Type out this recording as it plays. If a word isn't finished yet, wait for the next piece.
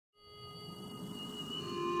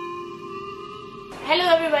Hello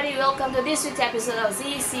everybody, welcome to this week's episode of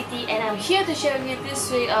ZSITI, and I'm here to share with you this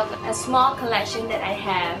week of a small collection that I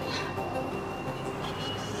have.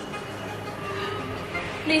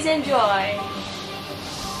 Please enjoy!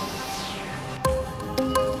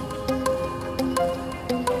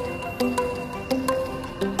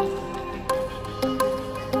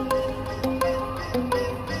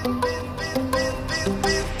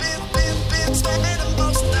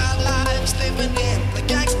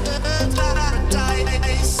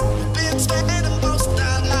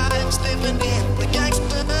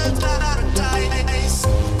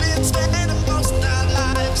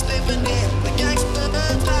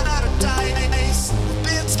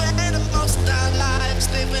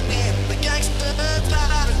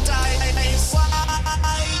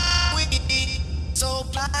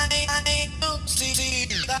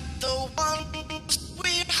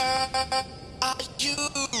 Are you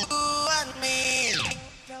and me?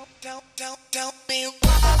 Tell me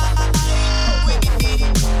why we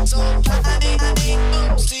so blind to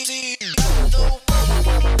see the one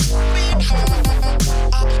we heard.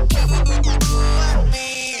 Are you and me?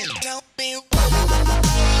 Tell me why we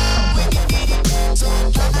so blind to see the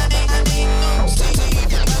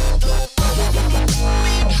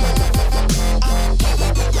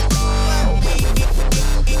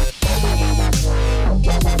one we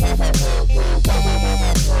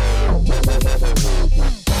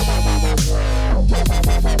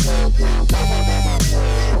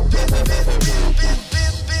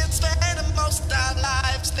heard. Spending most our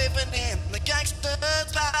lives living in the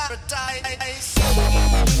Gangsters Paradise.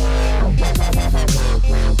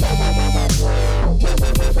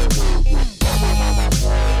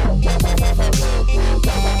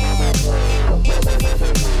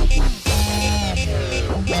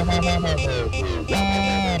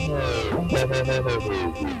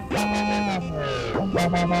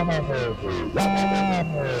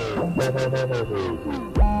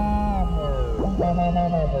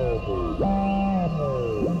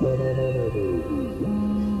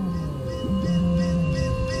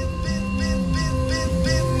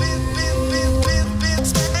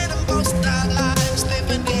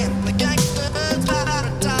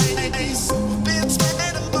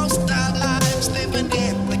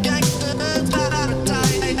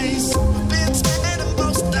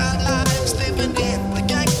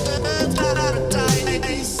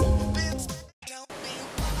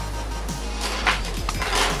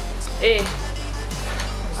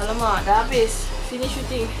 Alamak, dah habis. Finish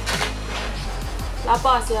shooting.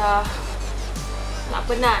 Lapar sia. Nak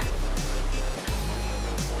penat.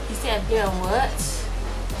 Instead of play on words.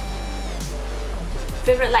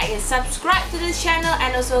 Favorite, like and subscribe to this channel,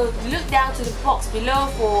 and also look down to the box below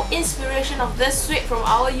for inspiration of this week from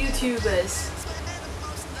our YouTubers.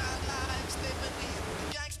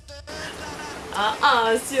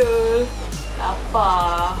 Syul.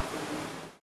 Lapar.